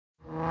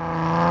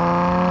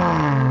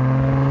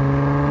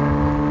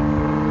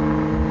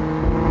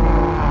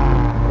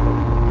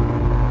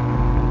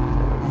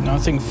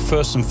think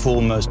first and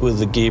foremost with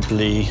the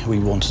Ghibli we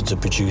wanted to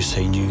produce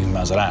a new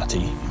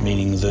Maserati,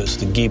 meaning that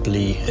the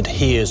Ghibli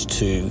adheres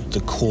to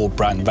the core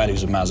brand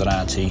values of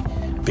Maserati,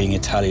 being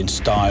Italian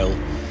style,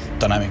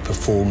 dynamic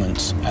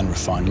performance and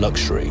refined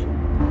luxury.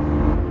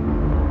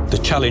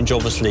 The challenge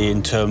obviously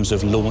in terms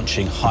of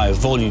launching higher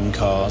volume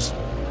cars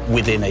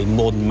within a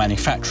modern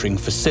manufacturing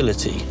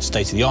facility,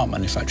 state-of-the-art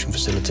manufacturing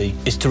facility,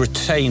 is to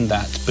retain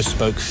that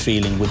bespoke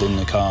feeling within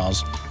the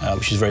cars,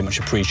 which is very much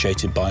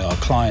appreciated by our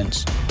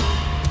clients.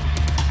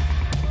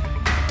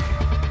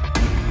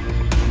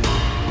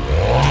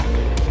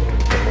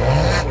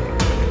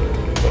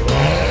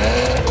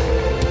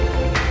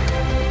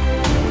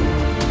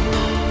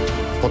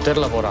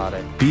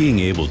 Being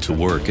able to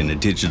work in a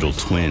digital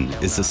twin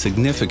is a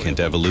significant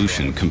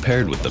evolution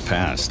compared with the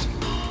past.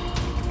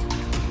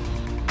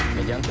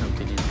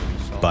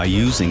 By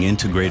using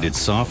integrated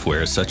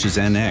software such as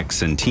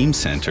NX and Team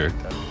Center,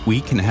 we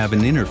can have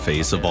an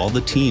interface of all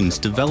the teams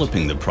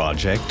developing the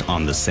project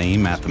on the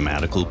same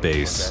mathematical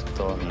base.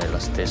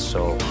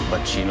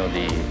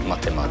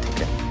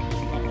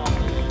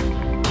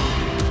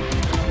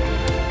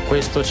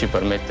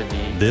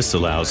 This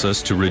allows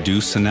us to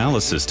reduce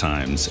analysis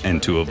times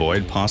and to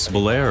avoid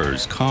possible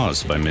errors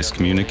caused by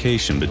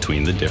miscommunication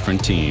between the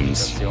different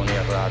teams.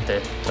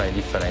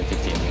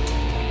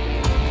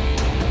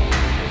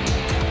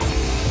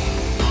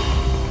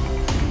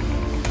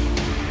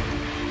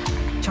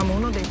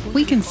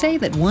 We can say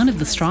that one of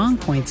the strong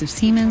points of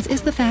Siemens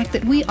is the fact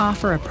that we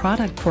offer a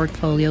product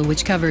portfolio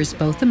which covers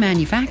both the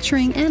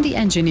manufacturing and the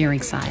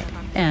engineering side.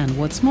 And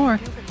what's more,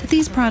 that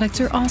these products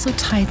are also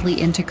tightly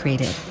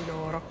integrated.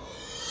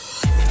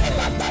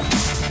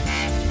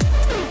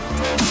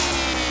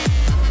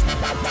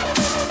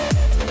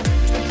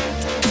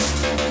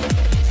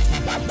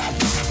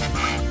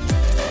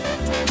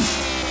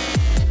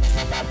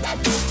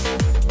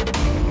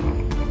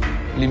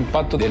 The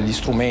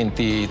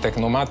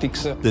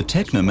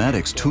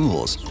Technomatics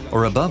tools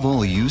are above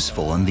all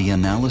useful in the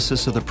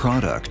analysis of the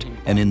product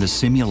and in the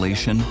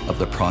simulation of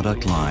the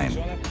product line.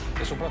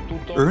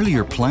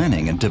 Earlier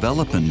planning and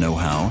development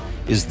know-how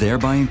is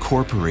thereby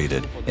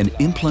incorporated and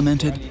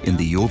implemented in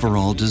the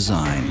overall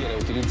design.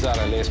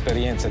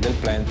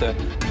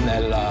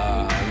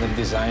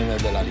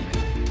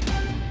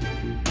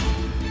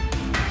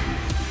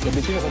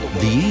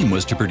 The aim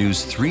was to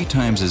produce 3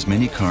 times as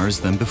many cars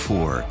than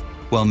before,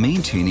 while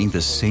maintaining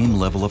the same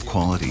level of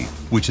quality,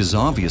 which is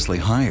obviously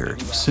higher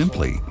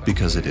simply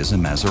because it is a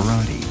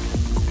Maserati.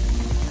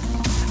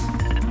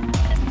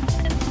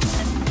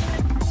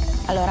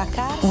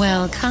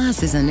 Well,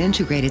 CAS is an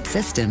integrated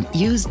system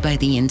used by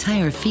the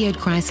entire Fiat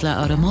Chrysler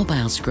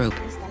Automobiles Group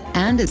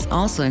and is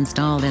also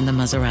installed in the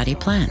Maserati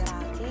plant.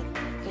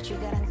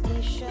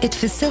 It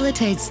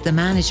facilitates the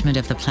management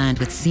of the plant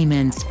with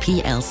Siemens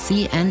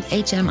PLC and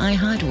HMI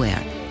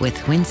hardware with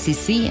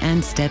WinCC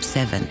and Step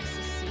 7,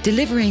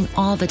 delivering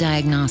all the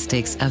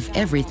diagnostics of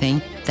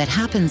everything that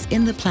happens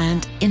in the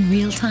plant in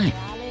real time.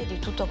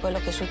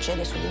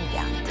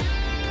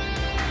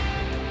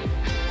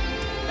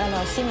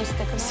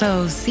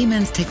 So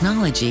Siemens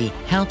technology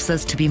helps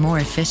us to be more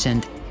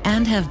efficient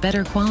and have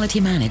better quality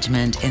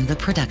management in the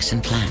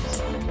production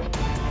plant.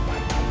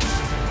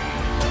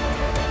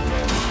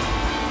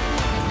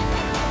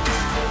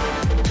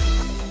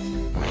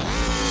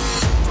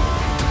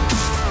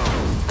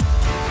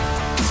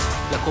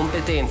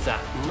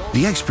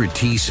 The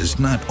expertise is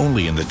not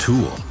only in the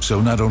tool, so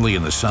not only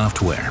in the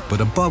software, but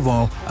above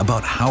all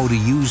about how to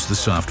use the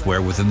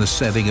software within the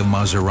setting of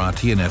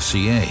Maserati and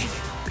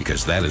FCA,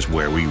 because that is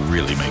where we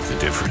really make the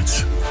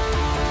difference.